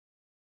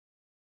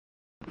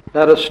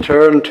Let us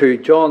turn to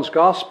John's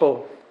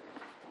Gospel,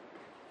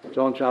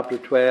 John chapter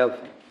 12,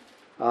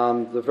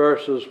 and the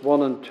verses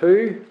 1 and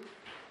 2.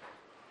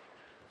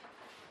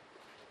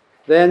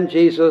 Then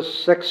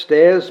Jesus, 6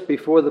 days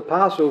before the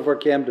Passover,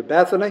 came to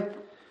Bethany,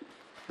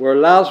 where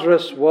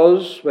Lazarus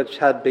was, which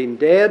had been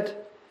dead,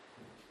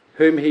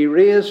 whom he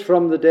raised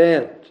from the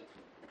dead.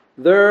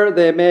 There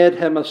they made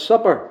him a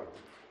supper,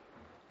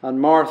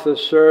 and Martha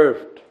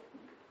served.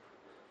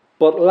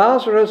 But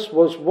Lazarus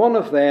was one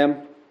of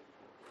them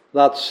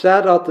that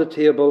sat at the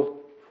table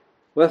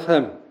with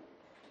him.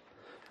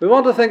 We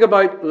want to think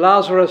about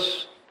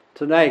Lazarus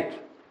tonight.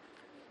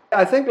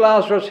 I think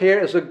Lazarus here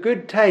is a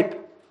good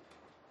type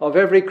of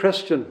every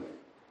Christian,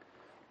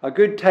 a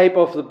good type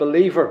of the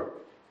believer,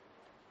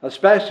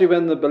 especially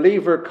when the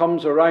believer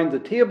comes around the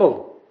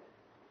table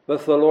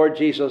with the Lord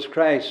Jesus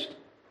Christ.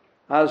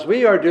 As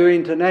we are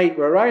doing tonight,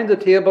 we're around the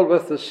table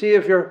with the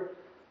Saviour,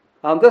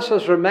 and this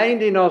is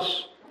reminding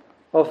us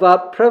of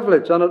that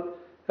privilege. And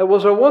it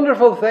was a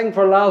wonderful thing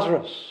for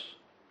Lazarus,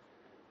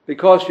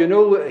 because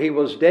he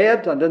was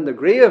dead and in the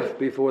grave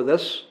before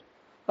this,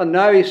 and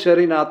now he's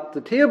sitting at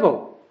the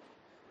table.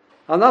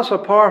 And that's a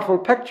powerful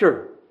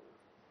picture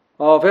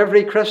of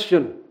every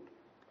Christian.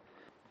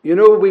 We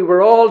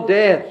were all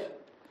dead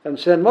in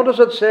sin. What does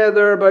it say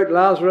there about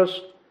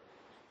Lazarus?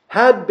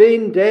 Had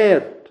been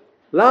dead.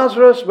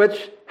 Lazarus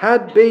which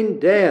had been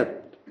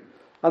dead.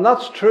 And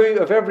that's true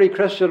of every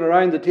Christian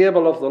around the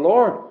table of the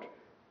Lord.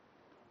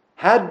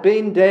 Had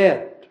been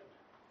dead.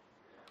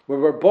 We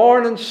were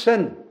born in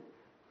sin.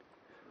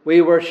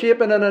 We were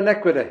shapen in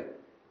iniquity.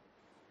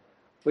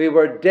 We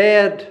were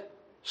dead,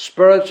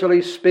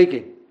 spiritually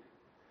speaking.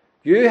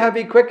 You have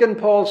he quickened,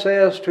 Paul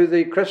says to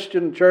the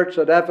Christian church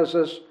at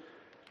Ephesus,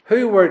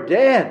 who were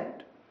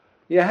dead.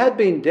 You had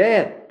been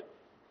dead.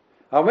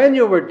 And when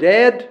you were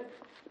dead,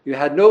 you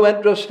had no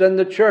interest in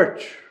the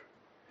church.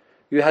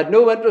 You had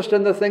no interest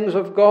in the things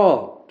of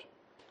God.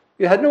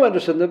 You had no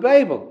interest in the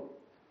Bible.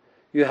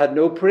 You had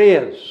no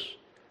praise.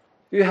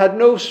 You had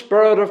no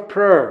spirit of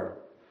prayer.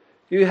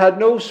 You had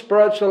no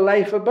spiritual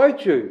life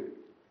about you.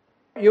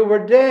 You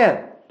were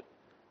dead.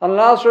 And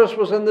Lazarus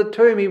was in the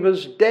tomb. He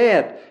was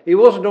dead. He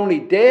wasn't only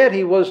dead,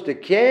 he was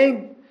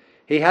decaying.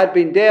 He had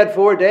been dead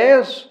 4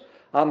 days.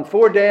 And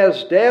 4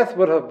 days' death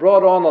would have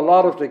brought on a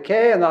lot of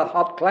decay in that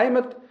hot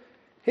climate.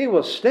 He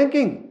was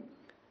stinking,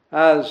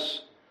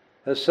 as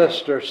his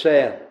sister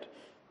said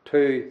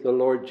to the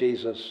Lord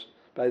Jesus.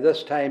 By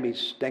this time he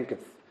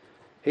stinketh.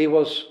 He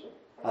was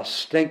a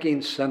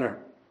stinking sinner,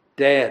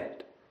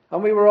 dead.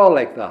 And we were all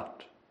like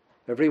that,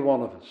 every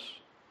one of us.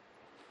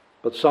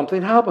 But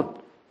something happened.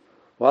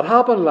 What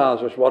happened,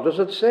 Lazarus? What does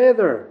it say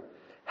there?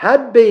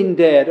 Had been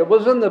dead. It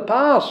was in the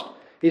past.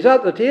 He's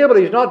at the table.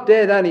 He's not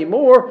dead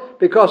anymore,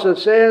 because it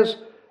says,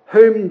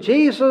 whom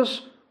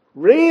Jesus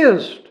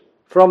raised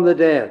from the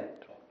dead.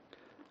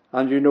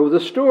 And you know the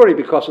story,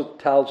 because it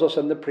tells us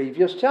in the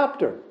previous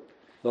chapter.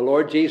 The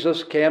Lord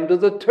Jesus came to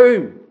the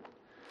tomb.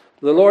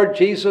 The Lord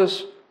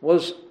Jesus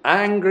was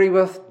angry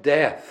with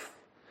death.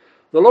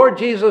 The Lord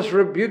Jesus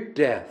rebuked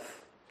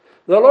death.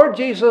 The Lord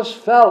Jesus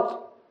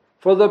felt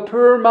for the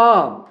poor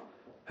man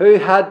who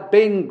had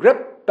been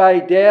gripped by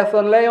death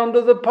and lay under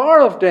the power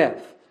of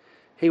death.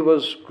 He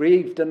was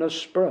grieved in his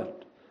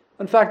spirit.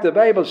 In fact, the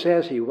Bible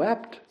says he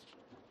wept.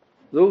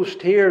 Those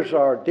tears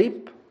are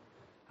deep,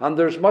 and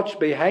there's much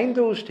behind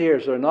those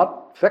tears. They're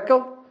not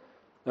fickle.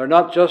 They're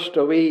not just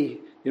a wee,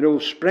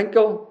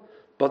 sprinkle,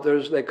 but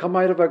they come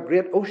out of a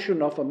great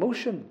ocean of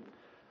emotion.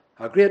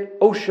 A great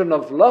ocean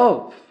of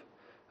love,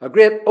 a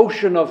great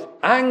ocean of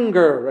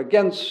anger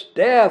against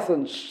death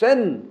and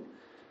sin,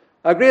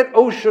 a great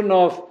ocean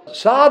of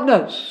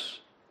sadness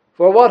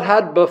for what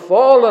had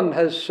befallen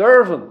his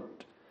servant.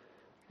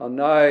 And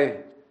now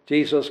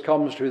Jesus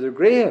comes to the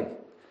grave,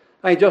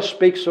 and he just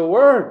speaks a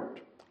word.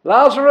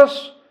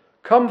 Lazarus,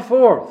 come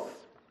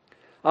forth.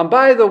 And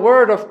by the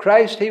word of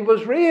Christ he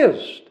was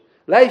raised.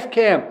 Life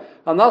came,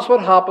 and that's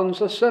what happens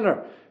to a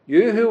sinner.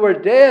 You who were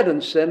dead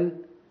in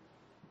sin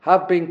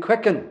have been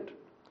quickened.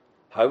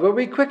 How were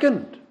we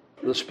quickened?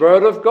 The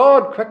Spirit of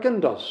God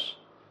quickened us.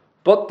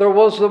 But there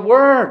was the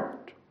Word.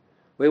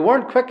 We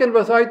weren't quickened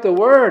without the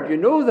Word. You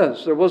know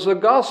this. There was the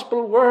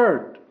gospel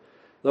Word.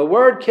 The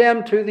Word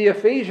came to the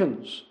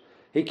Ephesians.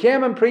 He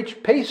came and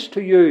preached peace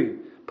to you,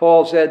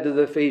 Paul said to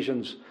the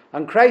Ephesians.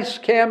 And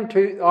Christ came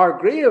to our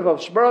grave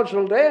of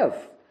spiritual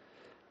death.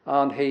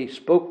 And he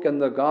spoke in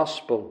the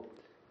gospel.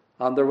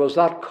 And there was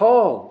that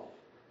call.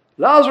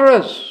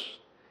 Lazarus!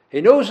 He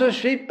knows his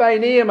sheep by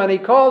name, and he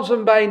calls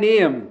them by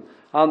name,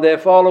 and they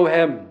follow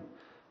him.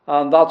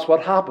 And that's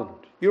what happened.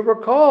 You were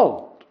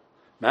called.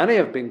 Many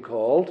have been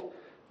called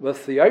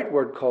with the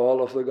outward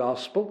call of the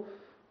gospel.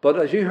 But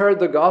as you heard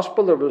the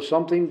gospel, there was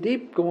something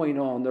deep going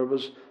on. There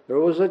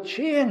was a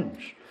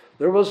change.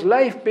 There was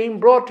life being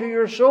brought to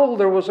your soul.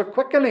 There was a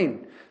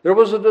quickening. There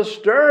was a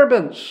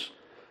disturbance.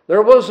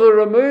 There was a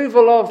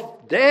removal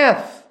of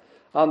death.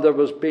 And there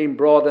was being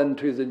brought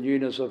into the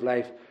newness of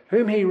life,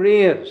 whom he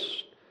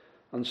raised.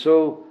 And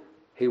so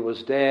he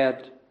was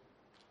dead,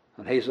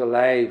 and he's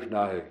alive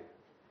now.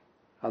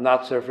 And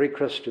that's every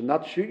Christian.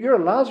 That's you. You're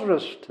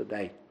Lazarus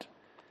tonight,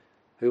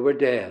 who were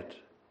dead.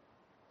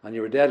 And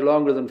you were dead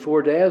longer than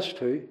 4 days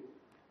too.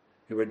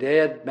 You were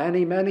dead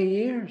many, many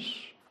years.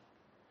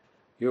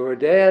 You were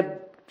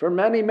dead for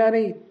many,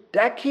 many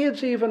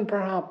decades even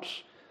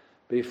perhaps,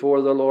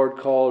 before the Lord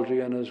called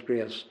you in His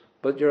grace.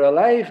 But you're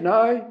alive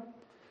now,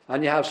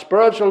 and you have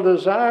spiritual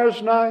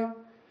desires now,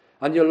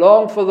 and you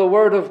long for the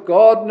Word of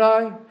God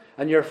now,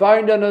 and you're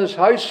found in His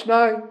house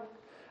now,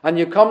 and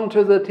you come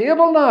to the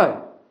table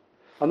now.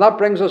 And that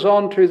brings us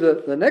on to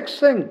the next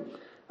thing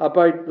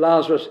about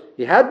Lazarus.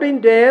 He had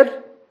been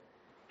dead,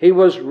 he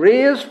was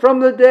raised from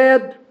the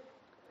dead,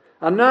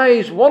 and now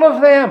he's one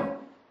of them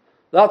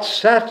that's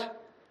sat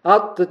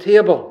at the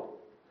table.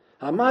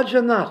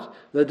 Imagine that.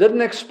 They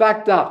didn't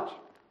expect that.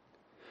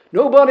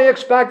 Nobody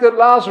expected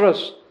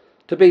Lazarus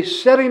to be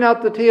sitting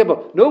at the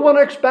table. No one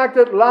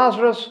expected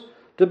Lazarus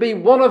to be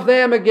one of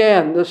them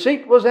again. The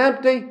seat was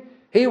empty.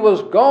 He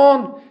was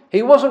gone.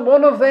 He wasn't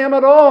one of them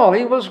at all.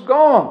 He was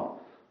gone.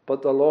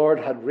 But the Lord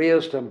had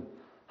raised him,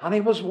 and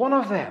he was one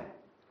of them.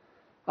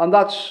 And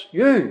that's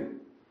you.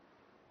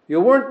 You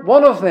weren't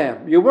one of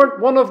them. You weren't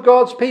one of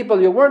God's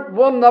people. You weren't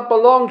one that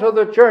belonged to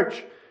the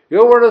church.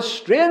 You were a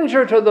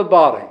stranger to the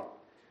body.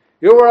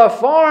 You were a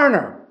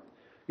foreigner.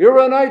 You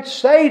were an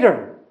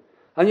outsider.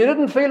 And you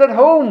didn't feel at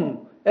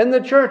home in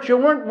the church. You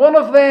weren't one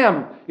of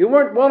them. You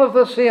weren't one of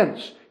the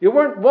saints. You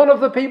weren't one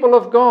of the people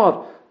of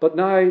God. But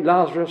now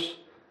Lazarus,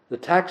 the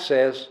text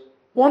says,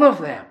 one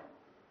of them.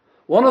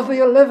 One of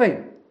the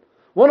living.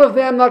 One of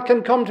them that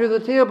can come to the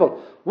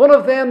table. One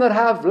of them that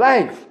have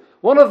life.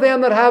 One of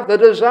them that have the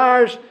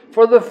desires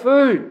for the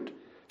food,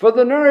 for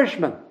the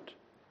nourishment.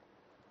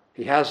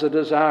 He has a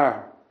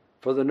desire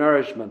for the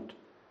nourishment,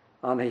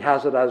 and he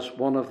has it as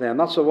one of them.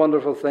 That's a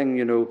wonderful thing,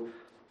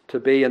 to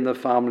be in the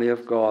family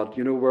of God.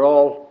 We're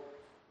all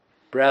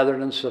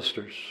brethren and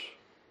sisters.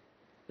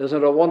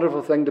 Isn't it a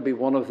wonderful thing to be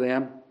one of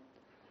them?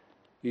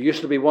 You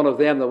used to be one of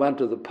them that went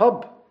to the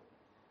pub.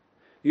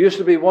 You used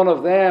to be one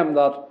of them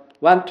that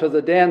went to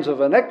the dens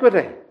of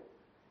iniquity.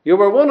 You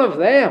were one of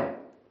them.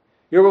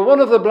 You were one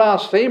of the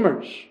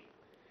blasphemers.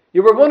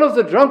 You were one of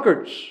the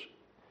drunkards.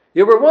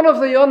 You were one of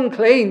the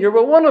unclean. You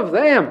were one of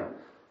them.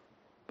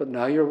 But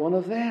now you're one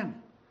of them.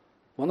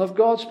 One of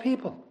God's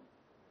people.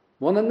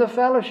 One in the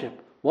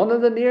fellowship. One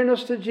in the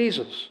nearness to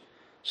Jesus.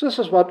 So this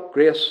is what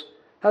grace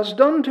has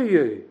done to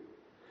you.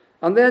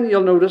 And then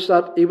you'll notice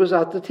that he was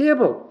at the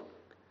table.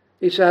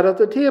 He sat at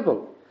the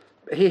table.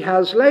 He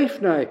has life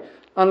now.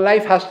 And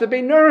life has to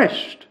be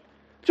nourished.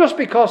 Just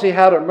because he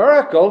had a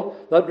miracle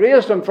that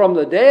raised him from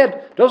the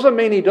dead doesn't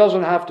mean he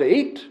doesn't have to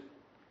eat.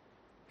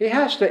 He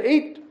has to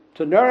eat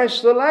to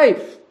nourish the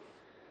life.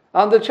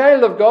 And the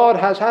child of God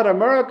has had a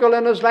miracle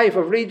in his life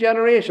of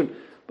regeneration.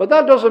 But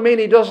that doesn't mean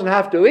he doesn't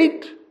have to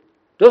eat.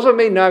 Doesn't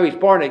mean now he's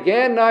born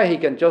again. Now he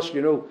can just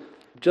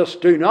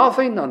do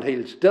nothing and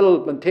he'll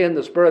still maintain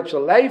the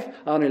spiritual life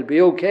and he'll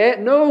be okay.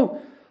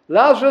 No.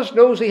 Lazarus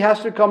knows he has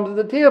to come to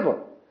the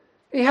table.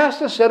 He has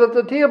to sit at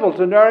the table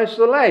to nourish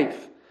the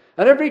life.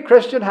 And every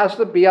Christian has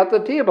to be at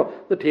the table.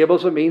 The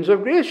table's a means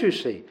of grace, you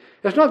see.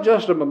 It's not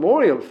just a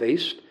memorial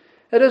feast.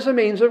 It is a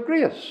means of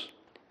grace.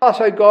 That's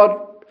how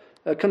God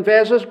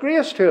conveys His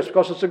grace to us,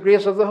 because it's the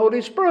grace of the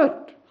Holy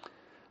Spirit.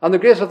 And the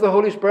grace of the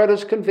Holy Spirit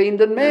is convened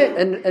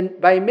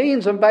by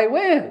means and by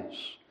ways.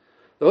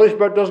 The Holy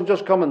Spirit doesn't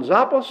just come and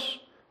zap us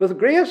with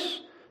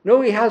grace.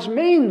 No, He has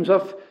means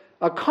of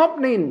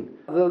accompanying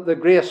the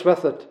grace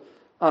with it.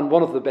 And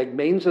one of the big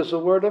means is the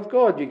Word of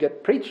God. You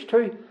get preached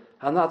to,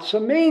 and that's a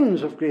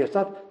means of grace.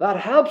 That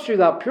helps you,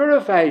 that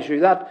purifies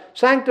you, that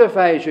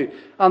sanctifies you.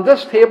 And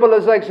this table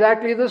is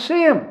exactly the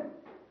same.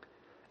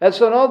 It's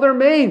another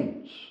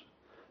means.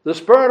 The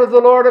Spirit of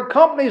the Lord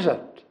accompanies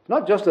it.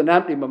 Not just an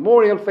empty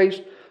memorial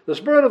feast. The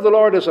Spirit of the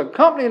Lord is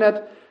accompanying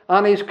it,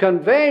 and He's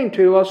conveying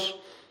to us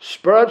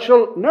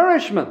spiritual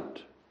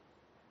nourishment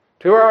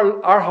to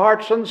our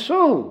hearts and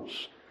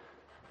souls.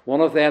 One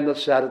of them that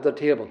sat at the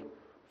table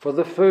for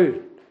the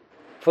food,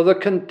 for the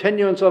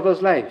continuance of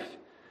his life.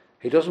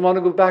 He doesn't want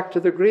to go back to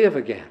the grave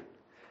again.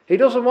 He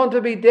doesn't want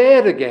to be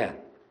dead again.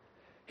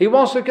 He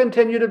wants to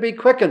continue to be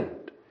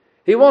quickened.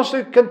 He wants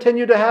to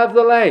continue to have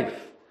the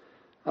life.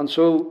 And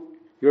so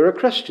you're a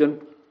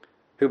Christian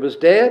who was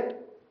dead,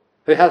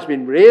 who has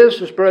been raised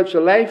to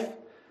spiritual life.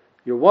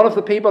 You're one of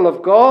the people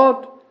of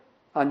God,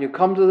 and you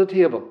come to the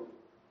table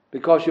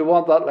because you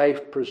want that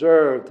life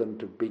preserved and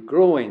to be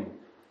growing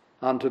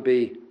and to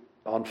be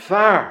on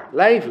fire,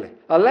 lively,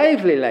 a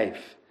lively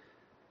life.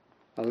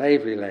 A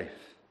lively life.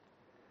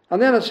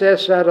 And then it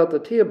says, sat at the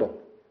table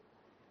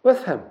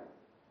with him.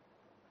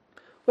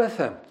 With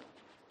him.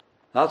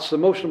 That's the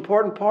most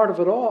important part of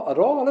it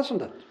all,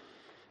 isn't it?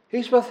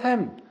 He's with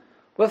him,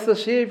 with the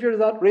Saviour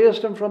that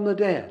raised him from the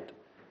dead.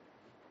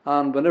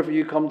 And whenever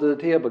you come to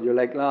the table, you're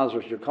like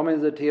Lazarus. You're coming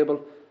to the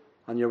table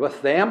and you're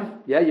with them.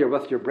 Yeah, you're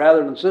with your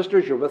brethren and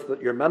sisters. You're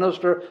with your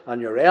minister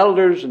and your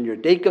elders and your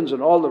deacons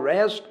and all the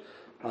rest.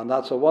 And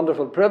that's a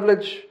wonderful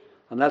privilege.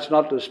 And let's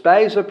not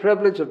despise the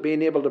privilege of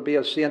being able to be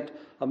a saint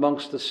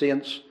amongst the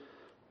saints.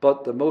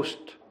 But the most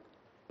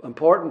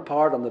important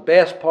part and the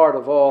best part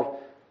of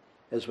all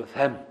is with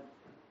him.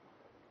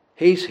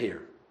 He's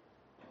here.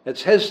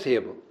 It's his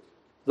table.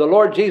 The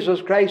Lord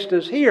Jesus Christ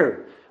is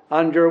here,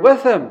 and you're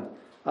with him,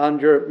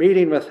 and you're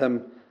meeting with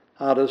him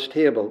at his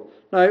table.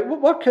 Now,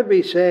 what could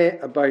we say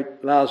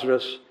about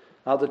Lazarus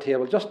at the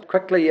table? Just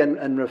quickly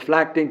in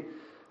reflecting,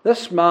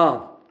 this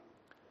man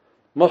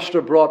must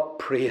have brought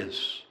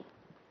praise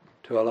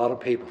to a lot of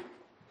people.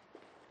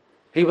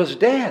 He was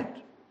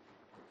dead.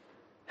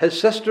 His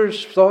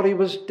sisters thought he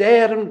was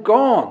dead and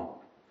gone.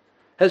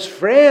 His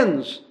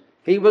friends,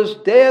 he was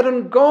dead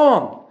and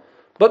gone.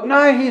 But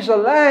now he's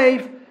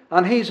alive,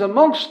 and he's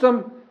amongst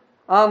them,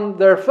 and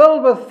they're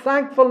filled with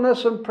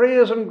thankfulness and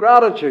praise and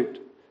gratitude.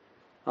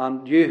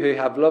 And you who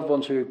have loved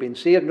ones who have been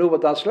saved know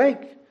what that's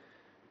like.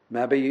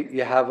 Maybe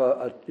you have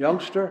a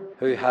youngster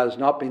who has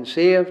not been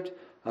saved,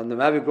 and they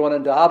maybe grown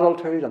into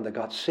adulthood, and they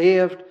got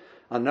saved,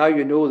 and now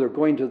you know they're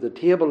going to the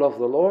table of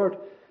the Lord.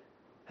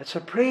 It's a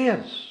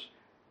praise.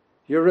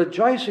 You're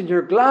rejoicing,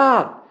 you're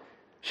glad.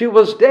 She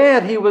was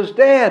dead, he was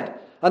dead,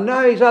 and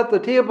now he's at the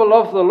table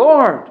of the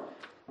Lord.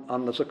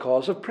 And it's a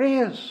cause of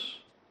praise.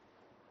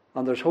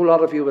 And there's a whole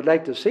lot of you would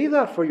like to see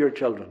that for your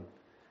children.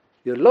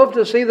 You'd love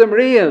to see them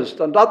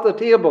raised and at the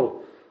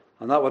table,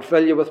 and that would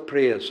fill you with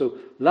praise. So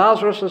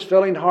Lazarus is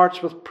filling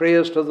hearts with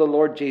praise to the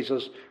Lord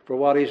Jesus for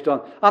what he's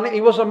done. And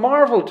he was a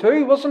marvel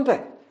too, wasn't he?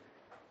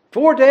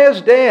 4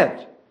 days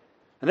dead.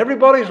 And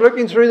everybody's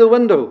looking through the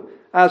window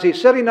as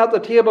he's sitting at the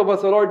table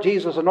with the Lord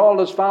Jesus and all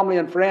his family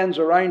and friends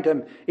around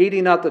him,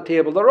 eating at the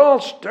table. They're all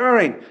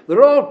stirring.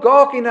 They're all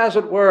gawking, as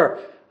it were.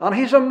 And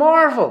he's a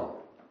marvel.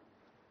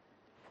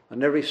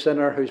 And every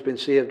sinner who's been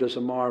saved is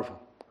a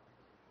marvel.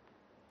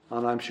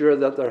 And I'm sure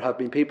that there have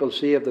been people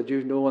saved that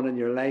you've known in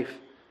your life,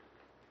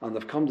 and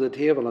they've come to the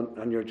table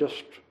and you're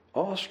just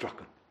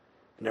awestruck.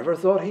 Never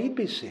thought he'd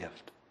be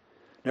saved.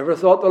 Never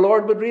thought the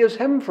Lord would raise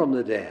him from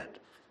the dead.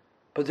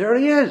 But there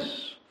he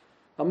is,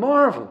 a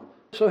marvel.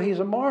 So he's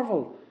a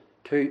marvel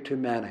to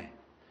many.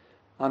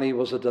 And he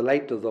was a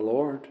delight to the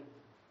Lord.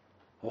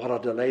 What a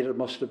delight it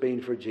must have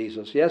been for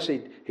Jesus. Yes,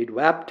 he'd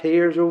wept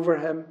tears over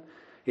him.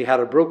 He had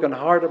a broken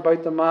heart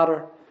about the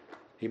matter.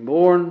 He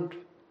mourned.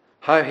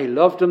 How he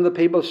loved him, the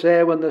people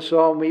say, when they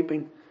saw him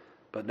weeping.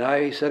 But now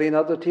he's sitting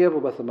at the table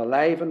with them,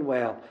 alive and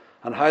well.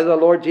 And how the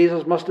Lord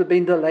Jesus must have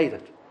been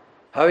delighted.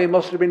 How he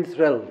must have been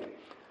thrilled.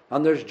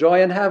 And there's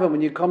joy in heaven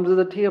when you come to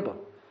the table.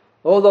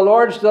 Oh, the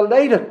Lord's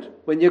delighted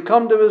when you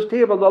come to his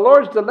table. The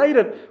Lord's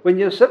delighted when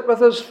you sit with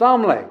his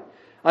family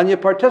and you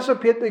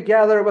participate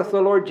together with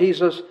the Lord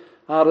Jesus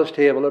at his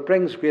table. It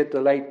brings great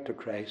delight to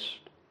Christ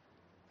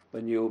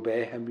when you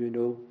obey him, you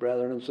know,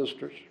 brethren and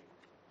sisters.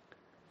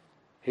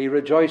 He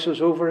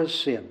rejoices over his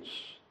saints.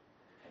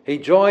 He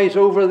joys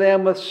over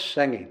them with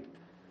singing.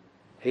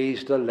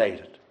 He's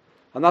delighted.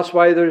 And that's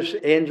why there's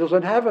angels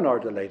in heaven are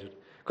delighted.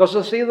 Because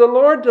they see the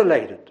Lord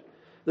delighted.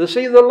 They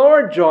see the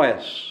Lord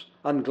joyous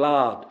and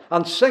glad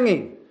and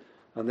singing.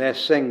 And they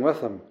sing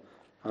with him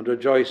and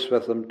rejoice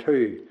with him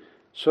too.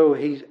 So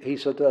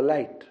he's a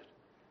delight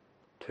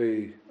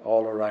to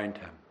all around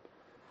him.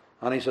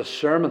 And he's a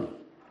sermon.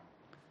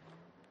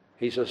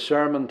 He's a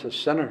sermon to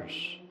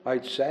sinners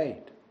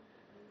outside.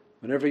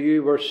 Whenever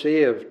you were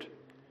saved,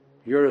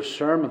 you're a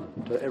sermon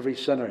to every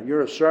sinner.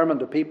 You're a sermon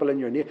to people in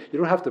your neighborhood. You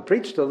don't have to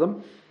preach to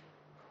them.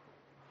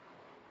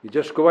 You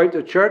just go out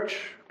to church,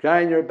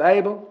 carrying your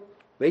Bible,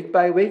 week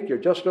by week. You're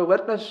just a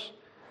witness.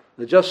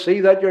 They just see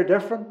that you're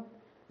different.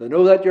 They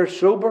know that you're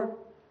sober.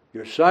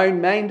 You're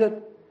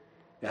sound-minded.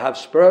 You have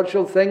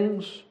spiritual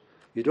things.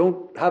 You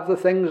don't have the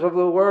things of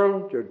the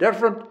world. You're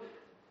different.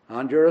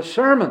 And you're a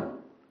sermon.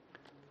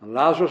 And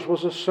Lazarus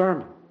was a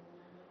sermon.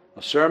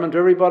 A sermon to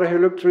everybody who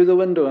looked through the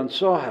window and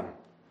saw him.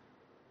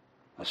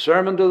 A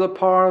sermon to the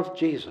power of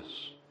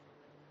Jesus.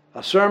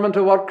 A sermon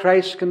to what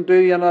Christ can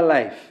do in a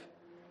life.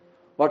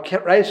 What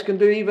Christ can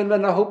do even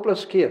in a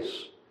hopeless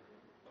case.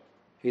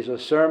 He's a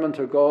sermon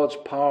to God's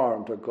power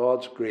and to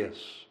God's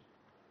grace.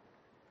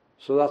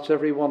 So that's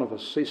every one of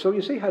us. So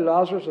you see how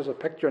Lazarus is a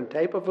picture and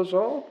type of us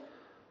all?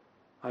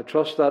 I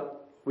trust that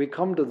we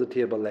come to the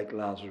table like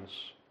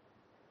Lazarus.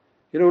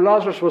 You know,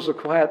 Lazarus was a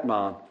quiet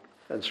man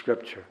in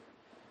Scripture.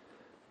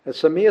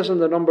 It's amazing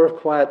the number of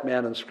quiet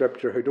men in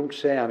Scripture who don't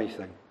say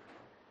anything.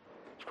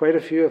 There's quite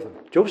a few of them.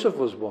 Joseph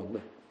was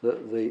one,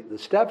 the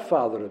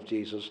stepfather of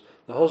Jesus,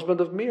 the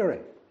husband of Mary.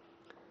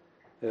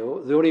 You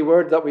know, the only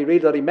word that we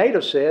read that he might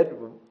have said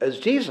is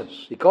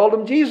Jesus. He called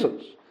him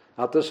Jesus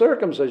at the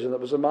circumcision. It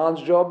was a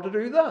man's job to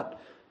do that.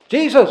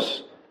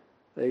 Jesus,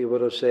 he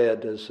would have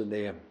said, is the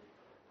name.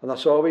 And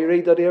that's all we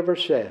read that he ever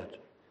said.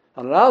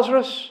 And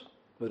Lazarus,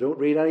 we don't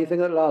read anything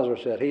that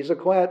Lazarus said. He's a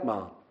quiet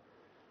man.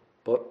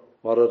 But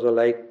what a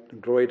delight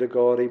and glory to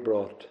God he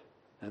brought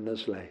in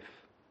his life.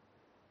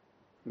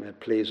 May it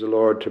please the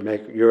Lord to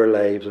make your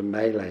lives and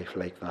my life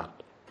like that.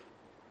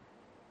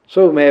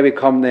 So may we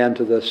come then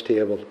to this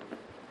table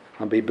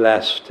and be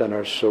blessed in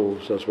our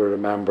souls as we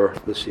remember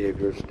the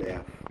Saviour's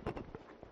death.